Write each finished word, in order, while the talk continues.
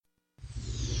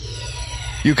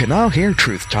You can now hear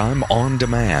Truth Time on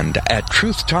demand at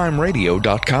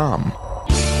truthtimeradio.com.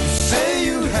 Say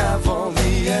you have all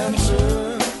the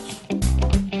answers,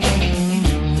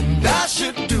 and I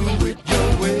should do it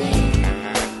your way.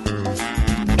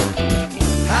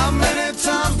 How many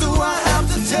times do I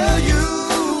have to tell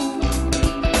you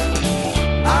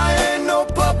I ain't no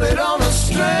puppet on a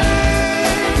string?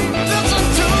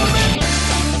 Listen to me.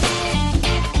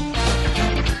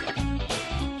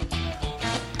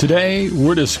 Today,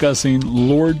 we're discussing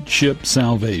Lordship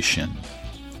Salvation.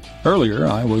 Earlier,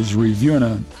 I was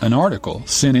reviewing an article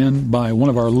sent in by one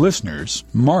of our listeners,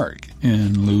 Mark,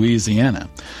 in Louisiana.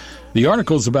 The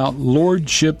article is about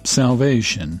Lordship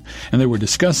Salvation, and they were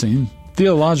discussing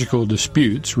theological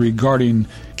disputes regarding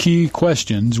key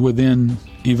questions within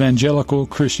evangelical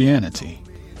Christianity.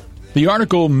 The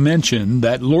article mentioned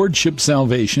that Lordship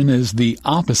Salvation is the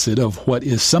opposite of what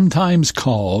is sometimes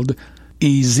called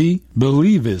easy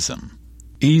believism.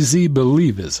 Easy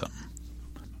believism.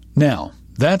 Now,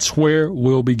 that's where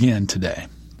we'll begin today.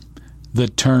 The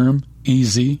term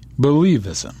easy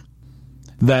believism.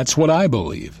 That's what I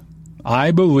believe.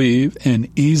 I believe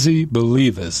in easy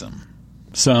believism.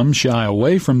 Some shy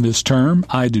away from this term.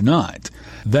 I do not.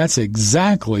 That's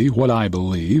exactly what I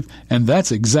believe, and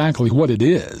that's exactly what it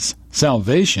is.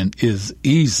 Salvation is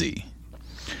easy.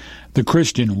 The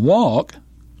Christian walk,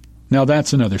 now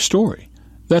that's another story.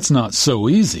 That's not so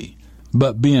easy,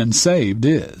 but being saved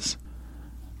is.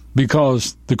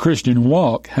 Because the Christian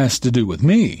walk has to do with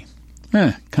me.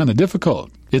 Kind of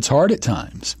difficult. It's hard at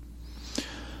times.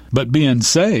 But being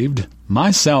saved,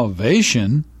 my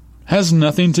salvation, has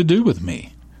nothing to do with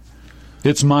me.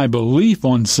 It's my belief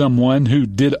on someone who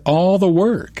did all the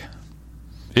work.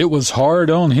 It was hard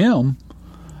on him,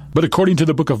 but according to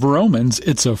the book of Romans,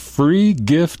 it's a free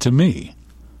gift to me.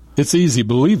 It's easy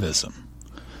believism.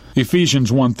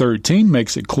 Ephesians 1:13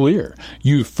 makes it clear.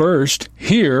 You first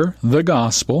hear the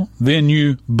gospel, then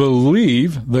you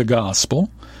believe the gospel,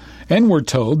 and we're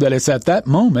told that it's at that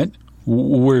moment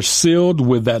we're sealed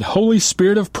with that Holy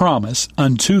Spirit of promise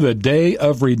unto the day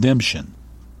of redemption,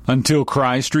 until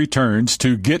Christ returns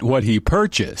to get what he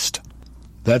purchased.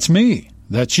 That's me.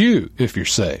 That's you, if you're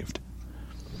saved.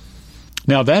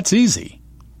 Now that's easy.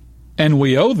 And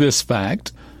we owe this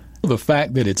fact, the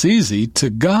fact that it's easy, to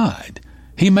God.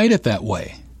 He made it that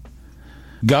way.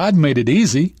 God made it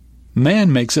easy.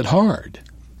 Man makes it hard.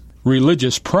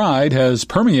 Religious pride has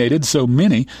permeated so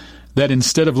many that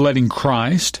instead of letting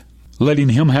Christ, letting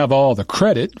him have all the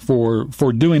credit for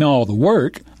doing all the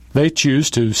work, they choose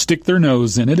to stick their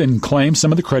nose in it and claim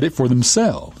some of the credit for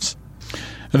themselves.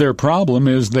 Their problem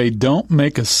is they don't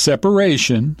make a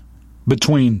separation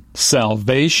between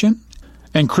salvation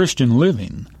and Christian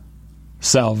living.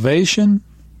 Salvation,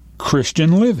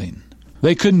 Christian living.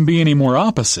 They couldn't be any more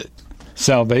opposite.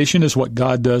 Salvation is what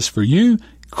God does for you.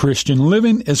 Christian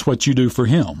living is what you do for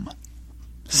him.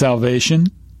 Salvation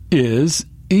is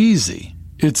easy.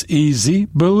 It's easy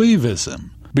believism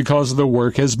because the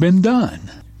work has been done.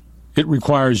 It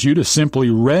requires you to simply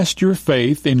rest your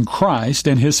faith in Christ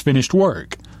and his finished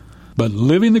work. But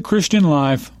living the Christian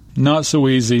life, not so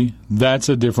easy. That's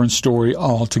a different story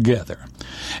altogether.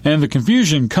 And the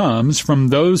confusion comes from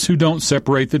those who don't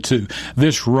separate the two.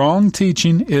 This wrong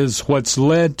teaching is what's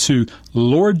led to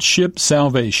Lordship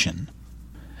Salvation.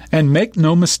 And make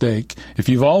no mistake, if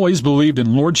you've always believed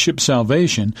in Lordship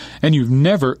Salvation and you've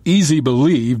never easy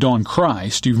believed on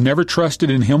Christ, you've never trusted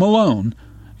in him alone,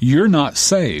 you're not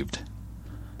saved.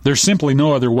 There's simply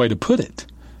no other way to put it.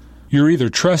 You're either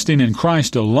trusting in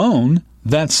Christ alone,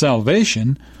 that's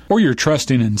salvation, or you're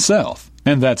trusting in self,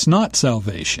 and that's not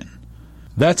salvation.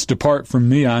 That's depart from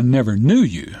me, I never knew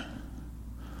you.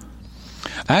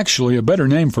 Actually, a better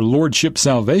name for Lordship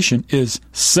Salvation is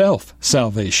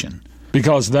self-salvation,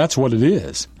 because that's what it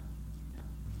is.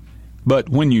 But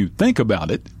when you think about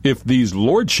it, if these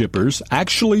Lordshippers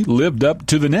actually lived up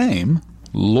to the name,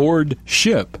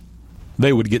 Lordship,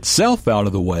 they would get self out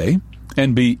of the way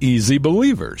and be easy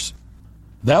believers.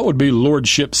 That would be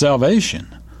Lordship Salvation.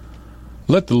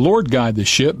 Let the Lord guide the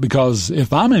ship, because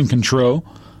if I'm in control,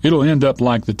 it'll end up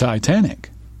like the Titanic.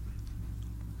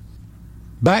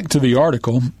 Back to the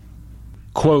article,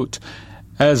 quote,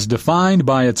 as defined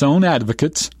by its own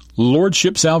advocates,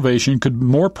 Lordship Salvation could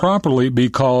more properly be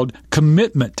called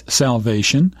commitment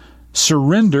salvation,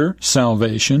 surrender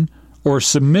salvation, or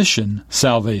submission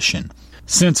salvation,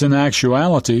 since in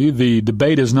actuality the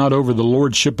debate is not over the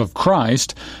Lordship of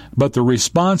Christ, but the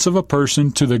response of a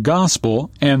person to the gospel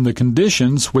and the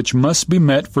conditions which must be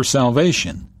met for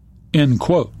salvation. End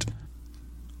quote.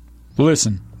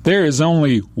 Listen, there is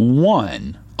only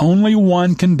one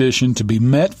condition to be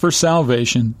met for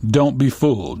salvation. Don't be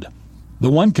fooled. The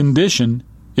one condition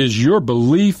is your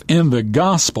belief in the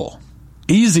gospel.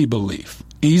 Easy belief.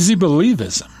 Easy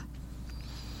believism.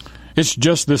 It's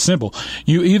just this simple.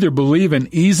 You either believe in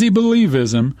easy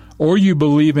believism or you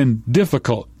believe in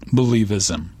difficult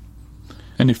believism.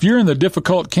 And if you're in the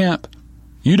difficult camp,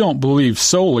 you don't believe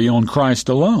solely on Christ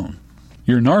alone.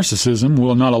 Your narcissism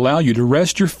will not allow you to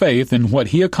rest your faith in what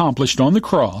He accomplished on the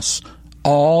cross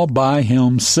all by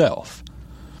Himself.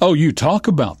 Oh, you talk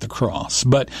about the cross,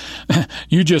 but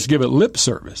you just give it lip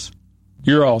service.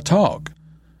 You're all talk.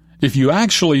 If you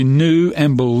actually knew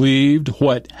and believed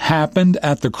what happened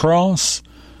at the cross,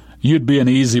 you'd be an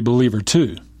easy believer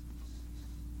too.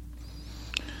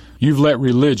 You've let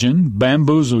religion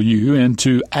bamboozle you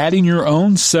into adding your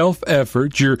own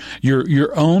self-effort,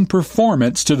 your own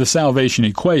performance to the salvation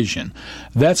equation.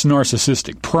 That's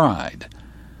narcissistic pride.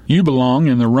 You belong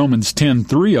in the Romans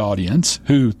 10:3 audience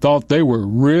who thought they were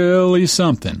really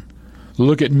something.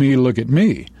 Look at me, look at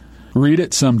me. Read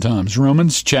it sometimes.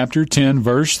 Romans chapter 10,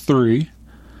 verse 3.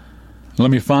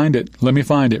 Let me find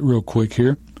it real quick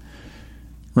here.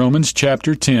 Romans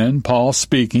chapter 10, Paul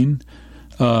speaking,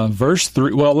 verse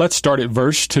 3. Well, let's start at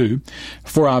verse 2.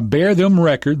 For I bear them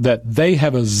record that they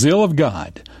have a zeal of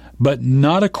God, but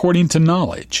not according to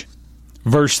knowledge.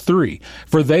 Verse 3,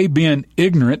 for they being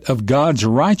ignorant of God's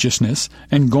righteousness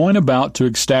and going about to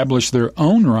establish their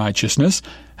own righteousness,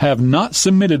 have not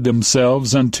submitted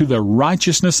themselves unto the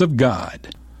righteousness of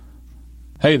God.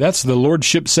 Hey, that's the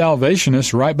Lordship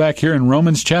Salvationist right back here in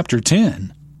Romans chapter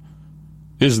 10.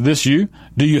 Is this you?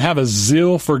 Do you have a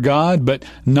zeal for God, but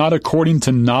not according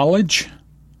to knowledge?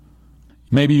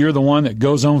 Maybe you're the one that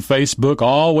goes on Facebook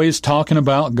always talking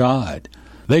about God.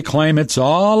 They claim it's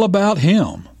all about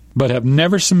Him, but have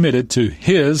never submitted to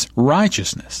His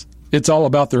righteousness. It's all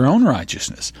about their own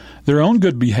righteousness, their own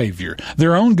good behavior,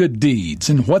 their own good deeds,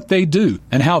 and what they do,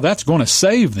 and how that's going to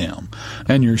save them.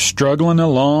 And you're struggling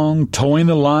along, towing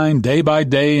the line day by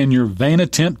day in your vain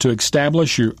attempt to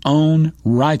establish your own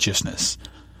righteousness.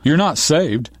 You're not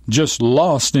saved, just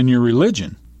lost in your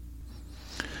religion.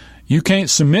 You can't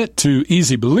submit to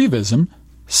easy believism.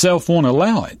 Self won't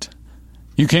allow it.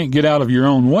 You can't get out of your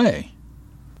own way.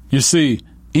 You see,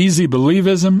 easy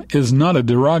believism is not a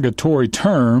derogatory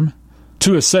term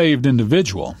to a saved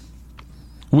individual.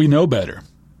 We know better.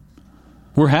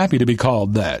 We're happy to be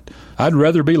called that. I'd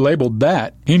rather be labeled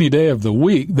that any day of the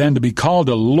week than to be called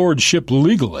a lordship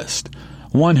legalist,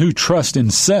 one who trusts in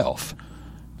self,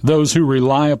 those who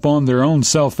rely upon their own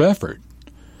self-effort.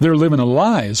 They're living a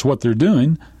lie is what they're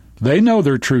doing. They know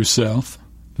their true self.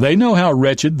 They know how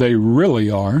wretched they really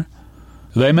are.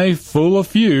 They may fool a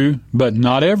few, but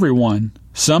not everyone.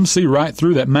 Some see right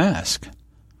through that mask.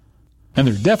 And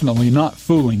they're definitely not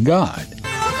fooling God.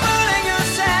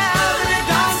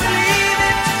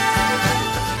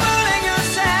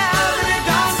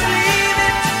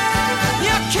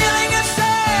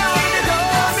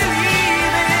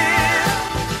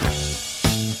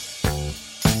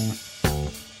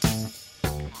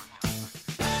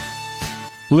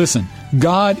 Listen,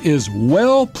 God is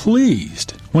well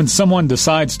pleased when someone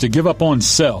decides to give up on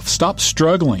self, stop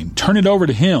struggling, turn it over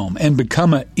to Him, and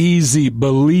become an easy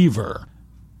believer.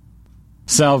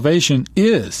 Salvation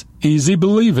is easy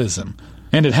believism,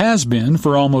 and it has been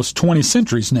for almost 20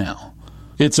 centuries now.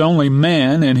 It's only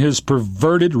man and his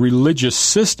perverted religious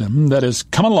system that has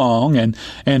come along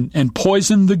and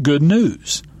poisoned the good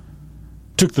news.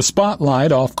 Took the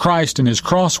spotlight off Christ and His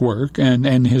cross work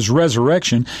and His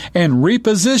resurrection and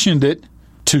repositioned it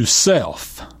to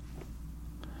self.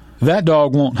 That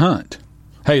dog won't hunt.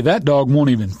 Hey, that dog won't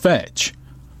even fetch.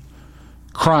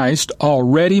 Christ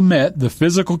already met the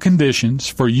physical conditions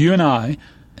for you and I,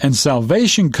 and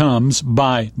salvation comes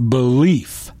by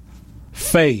belief,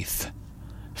 faith.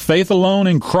 Faith alone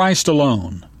in Christ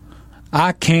alone.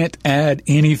 I can't add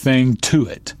anything to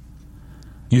it.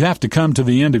 You have to come to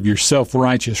the end of your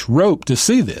self-righteous rope to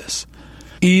see this.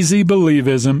 Easy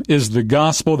believism is the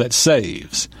gospel that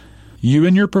saves. You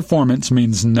and your performance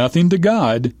means nothing to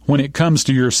God when it comes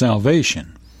to your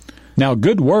salvation. Now,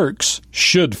 good works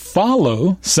should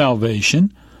follow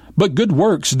salvation, but good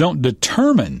works don't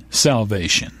determine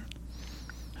salvation.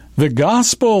 The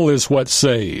gospel is what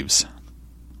saves.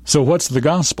 So what's the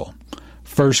gospel?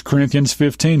 1 Corinthians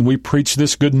 15, we preach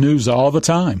this good news all the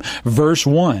time. Verse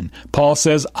 1, Paul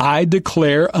says, I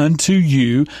declare unto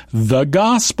you the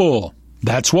gospel.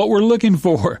 That's what we're looking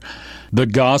for. The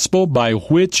gospel by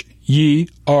which ye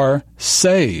are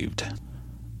saved.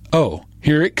 Oh,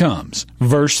 here it comes.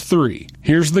 Verse 3.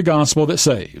 Here's the gospel that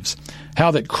saves.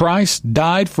 How that Christ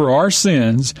died for our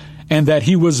sins, and that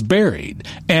He was buried,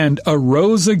 and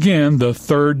arose again the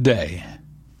third day.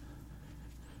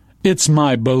 It's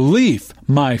my belief,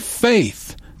 my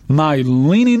faith, my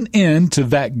leaning into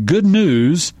that good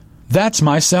news. That's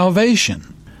my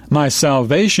salvation. My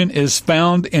salvation is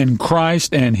found in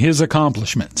Christ and His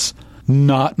accomplishments,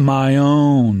 not my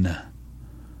own.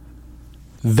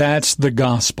 That's the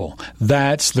gospel.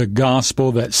 That's the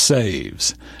gospel that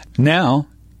saves. Now,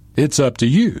 it's up to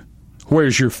you.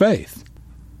 Where's your faith?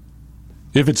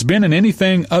 If it's been in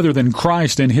anything other than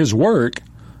Christ and His work,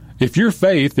 if your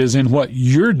faith is in what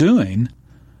you're doing,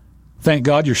 thank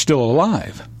God you're still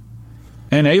alive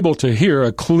and able to hear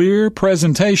a clear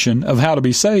presentation of how to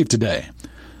be saved today.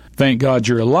 Thank God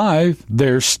you're alive,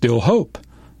 there's still hope.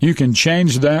 You can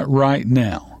change that right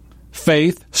now.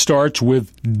 Faith starts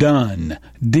with done.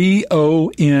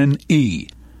 D-O-N-E.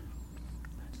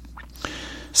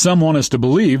 Some want us to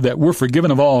believe that we're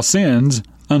forgiven of all sins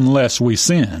unless we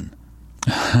sin.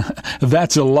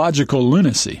 That's illogical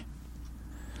lunacy.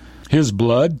 His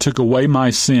blood took away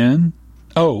my sin?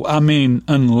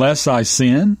 Unless I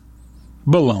sin?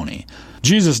 Baloney.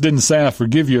 Jesus didn't say, I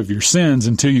forgive you of your sins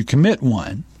until you commit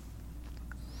one.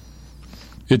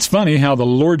 It's funny how the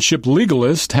lordship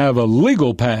legalists have a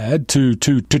legal pad to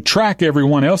track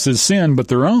everyone else's sin but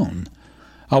their own.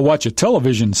 I watch a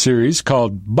television series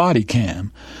called Body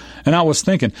Cam, and I was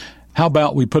thinking, how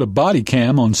about we put a body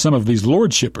cam on some of these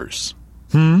lordshippers?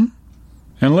 And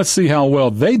let's see how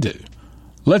well they do.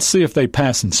 Let's see if they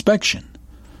pass inspection.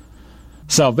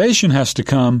 Salvation has to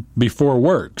come before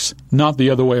works, not the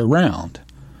other way around.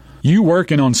 You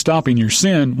working on stopping your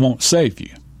sin won't save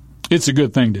you. It's a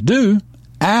good thing to do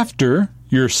after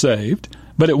you're saved,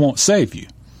 but it won't save you.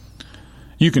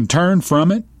 You can turn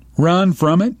from it, run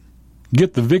from it,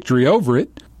 get the victory over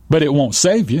it, but it won't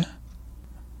save you.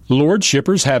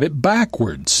 Lordshippers have it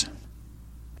backwards.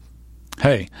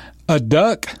 Hey, a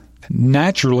duck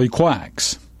naturally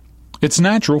quacks. It's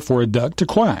natural for a duck to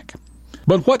quack.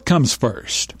 But what comes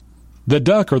first, the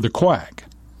duck or the quack?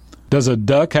 Does a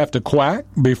duck have to quack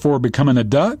before becoming a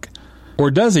duck? Or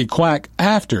does he quack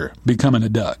after becoming a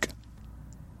duck?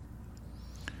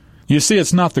 You see,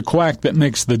 it's not the quack that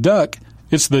makes the duck,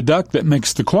 it's the duck that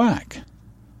makes the quack.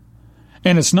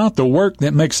 And it's not the work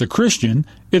that makes a Christian,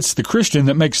 it's the Christian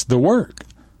that makes the work.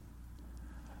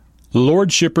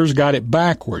 Lordshippers got it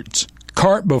backwards,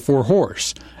 cart before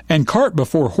horse, and cart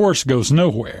before horse goes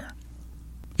nowhere.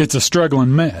 It's a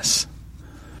struggling mess.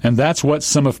 And that's what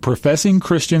some of professing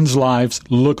Christians' lives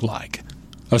look like,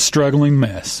 a struggling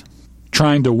mess,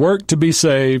 trying to work to be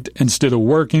saved instead of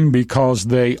working because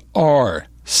they are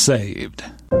saved.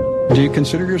 Do you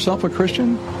consider yourself a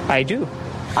Christian? I do.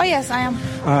 Oh, yes, I am.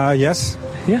 Yes.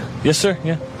 Yeah. Yes, sir.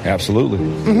 Yeah. Absolutely.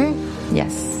 Mm-hmm.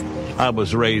 Yes. I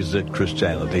was raised in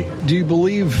Christianity. Do you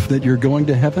believe that you're going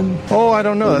to heaven? Oh, I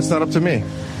don't know. That's not up to me.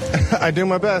 I do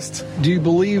my best. Do you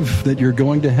believe that you're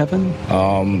going to heaven?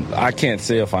 I can't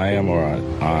say if I am or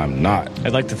I'm not.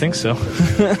 I'd like to think so.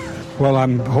 Well,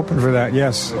 I'm hoping for that,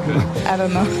 yes. I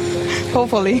don't know.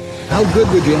 Hopefully. How good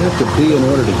would you have to be in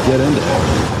order to get into heaven?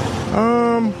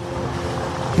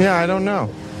 Yeah, I don't know.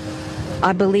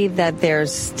 I believe that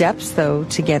there's steps, though,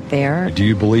 to get there. Do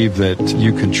you believe that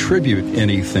you contribute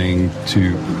anything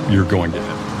to your going to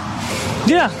heaven?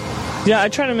 Yeah, I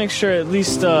try to make sure at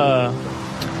least,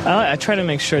 I try to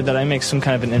make sure that I make some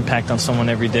kind of an impact on someone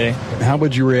every day. How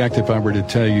would you react if I were to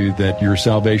tell you that your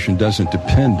salvation doesn't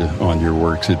depend on your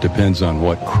works, it depends on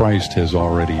what Christ has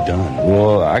already done?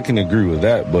 Well, I can agree with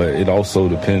that, but it also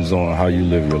depends on how you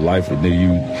live your life. And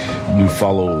you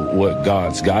follow what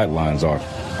God's guidelines are.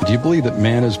 Do you believe that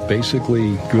man is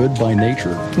basically good by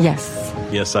nature? Yes.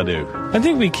 Yes, I do. I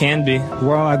think we can be.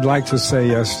 Well, I'd like to say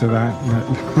yes to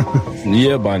that.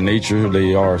 Yeah, by nature,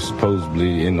 they are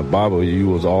supposedly, in the Bible, you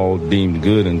was all deemed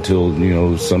good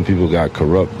until, some people got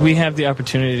corrupt. We have the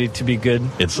opportunity to be good.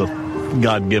 It's a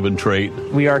God-given trait.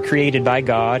 We are created by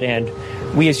God, and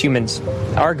we as humans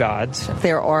are gods.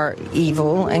 There are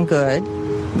evil and good,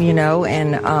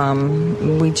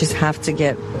 and we just have to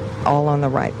get all on the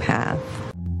right path.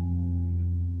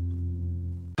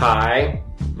 Hi,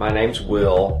 my name's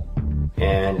Will,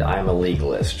 and I'm a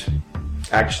legalist.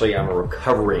 Actually, I'm a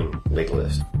recovering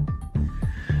legalist.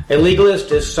 A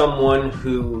legalist is someone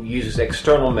who uses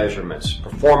external measurements,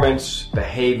 performance,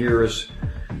 behaviors,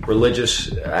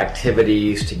 religious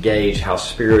activities to gauge how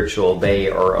spiritual they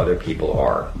or other people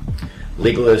are.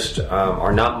 Legalists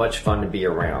are not much fun to be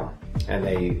around, and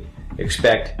they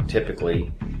expect,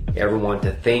 typically, everyone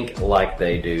to think like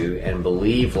they do and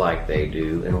believe like they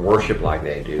do and worship like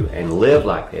they do and live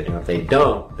like they do. If they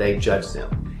don't, they judge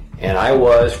them. And I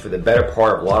was, for the better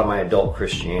part of a lot of my adult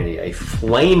Christianity, a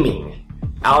flaming,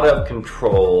 out of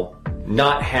control,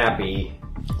 not happy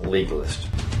legalist.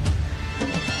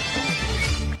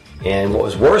 And what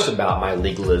was worse about my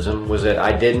legalism was that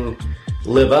I didn't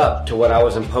live up to what I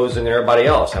was imposing on everybody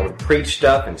else. I would preach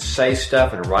stuff and say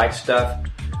stuff and write stuff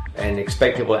and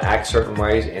expect people to act certain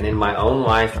ways. And in my own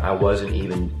life, I wasn't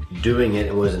even doing it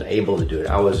and wasn't able to do it.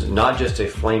 I was not just a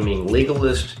flaming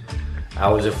legalist, I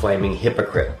was a flaming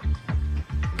hypocrite.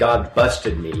 God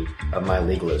busted me of my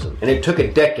legalism. And it took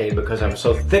a decade because I'm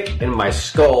so thick in my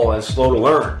skull and slow to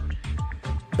learn.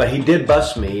 But he did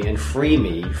bust me and free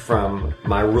me from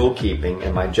my rule keeping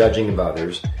and my judging of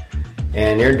others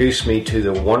and introduce me to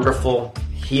the wonderful,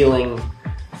 healing,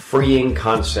 freeing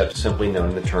concept simply known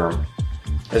in the term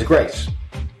as grace.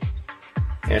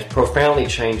 And it's profoundly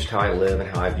changed how I live and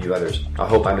how I view others. I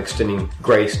hope I'm extending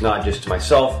grace not just to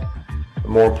myself, but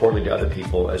more importantly to other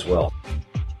people as well.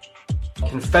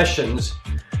 Confessions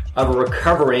of a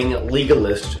recovering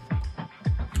legalist.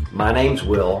 My name's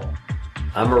Will.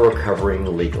 I'm a recovering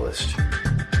legalist.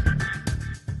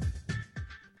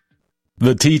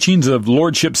 The teachings of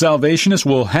Lordship Salvationists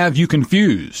will have you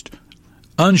confused,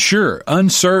 unsure,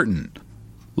 uncertain,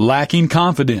 lacking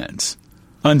confidence,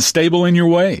 unstable in your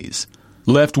ways,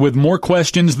 left with more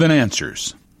questions than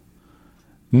answers,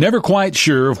 never quite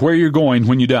sure of where you're going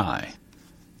when you die.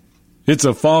 It's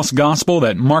a false gospel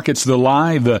that markets the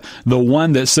lie, the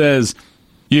one that says,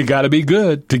 you got to be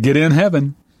good to get in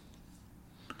heaven.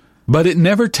 But it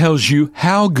never tells you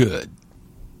how good.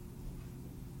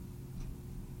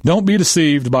 Don't be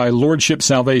deceived by Lordship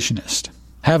Salvationists,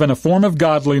 having a form of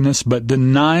godliness but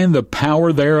denying the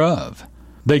power thereof.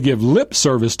 They give lip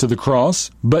service to the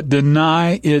cross, but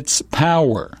deny its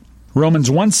power. Romans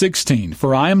 1:16,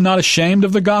 for I am not ashamed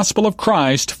of the gospel of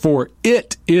Christ, for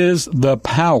it is the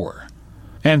power.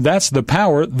 And that's the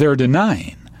power they're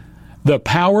denying. The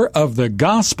power of the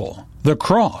gospel, the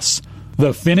cross,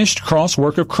 the finished cross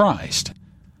work of Christ.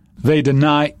 They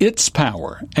deny its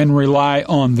power and rely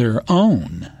on their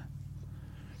own.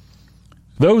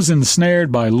 Those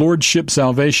ensnared by Lordship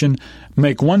salvation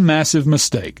make one massive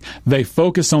mistake. They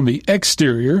focus on the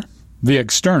exterior, the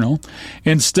external,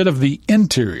 instead of the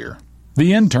interior,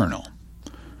 the internal.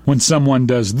 When someone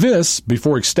does this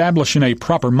before establishing a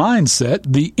proper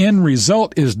mindset, the end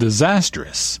result is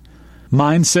disastrous.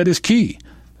 Mindset is key,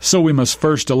 so we must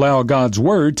first allow God's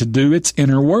Word to do its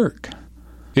inner work.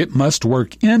 It must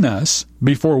work in us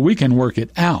before we can work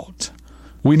it out.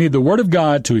 We need the Word of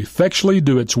God to effectually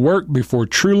do its work before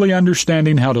truly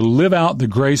understanding how to live out the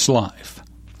grace life.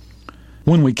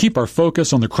 When we keep our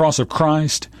focus on the cross of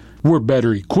Christ, we're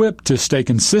better equipped to stay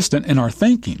consistent in our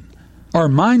thinking. Our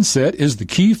mindset is the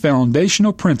key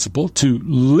foundational principle to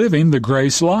living the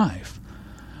grace life.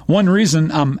 One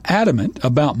reason I'm adamant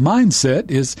about mindset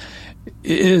is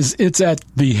it's at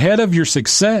the head of your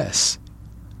success,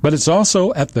 but it's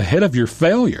also at the head of your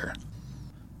failure.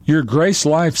 Your grace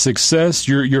life success,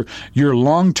 your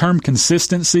long-term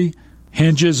consistency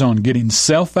hinges on getting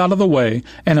self out of the way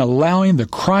and allowing the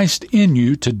Christ in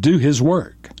you to do His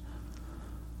work.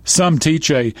 Some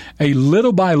teach a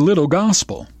little-by-little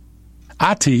gospel.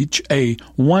 I teach a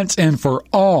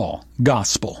once-and-for-all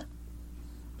gospel.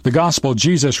 The gospel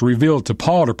Jesus revealed to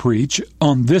Paul to preach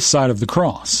on this side of the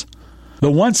cross.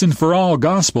 The once-and-for-all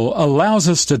gospel allows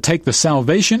us to take the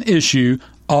salvation issue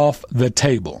off the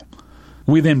table.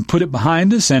 We then put it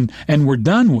behind us and we're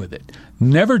done with it,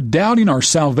 never doubting our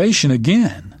salvation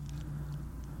again.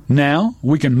 Now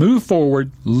we can move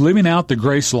forward living out the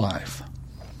grace life.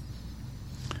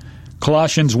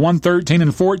 Colossians 1:13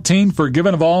 and 14,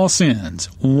 forgiven of all sins,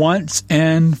 once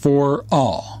and for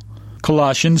all.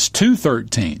 Colossians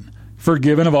 2:13,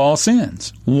 forgiven of all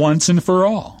sins, once and for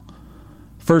all.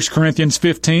 1 Corinthians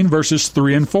 15, verses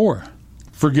 3 and 4,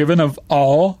 forgiven of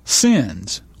all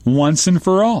sins, once and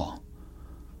for all.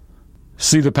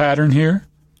 See the pattern here?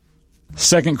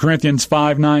 2 Corinthians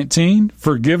 5:19,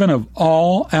 forgiven of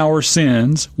all our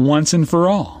sins, once and for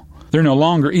all. They're no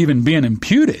longer even being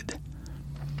imputed.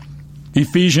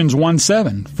 Ephesians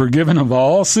 1:7, forgiven of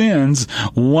all sins,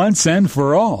 once and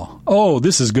for all. Oh,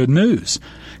 this is good news.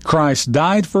 Christ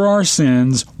died for our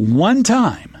sins one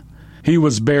time. He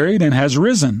was buried and has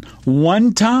risen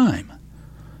one time.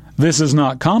 This is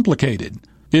not complicated.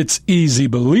 It's easy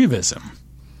believism.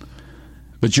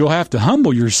 But you'll have to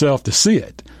humble yourself to see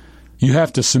it. You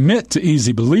have to submit to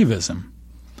easy believism.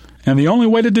 And the only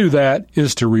way to do that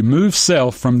is to remove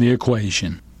self from the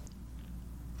equation.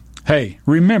 Hey,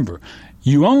 remember,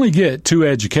 you only get two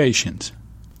educations.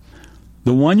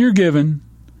 The one you're given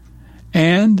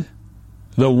and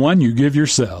the one you give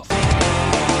yourself.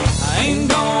 I ain't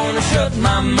gonna shut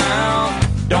my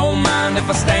mouth. Don't mind if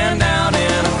I stand out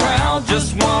in a crowd.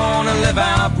 Just wanna live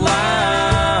out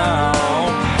loud.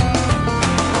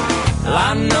 Well,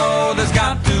 I know there's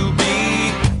got to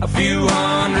be a few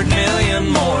 100 million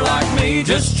more like me,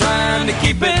 just trying to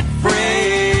keep it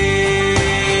free.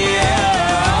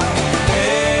 Yeah.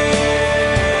 Hey,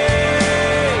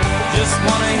 just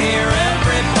wanna hear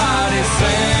everybody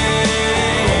sing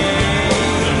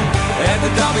at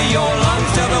the top of your lungs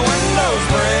till the windows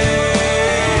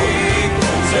break.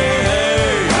 Say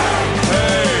hey,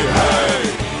 hey, hey.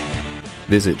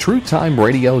 Visit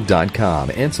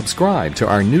TruthTimeRadio.com and subscribe to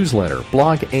our newsletter,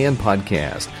 blog, and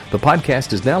podcast. The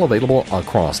podcast is now available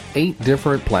across 8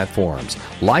 different platforms.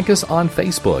 Like us on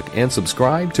Facebook and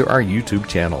subscribe to our YouTube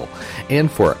channel.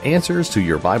 And for answers to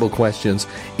your Bible questions,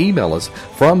 email us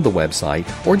from the website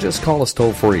or just call us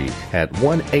toll free at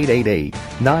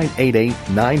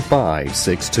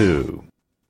 1-888-988-9562.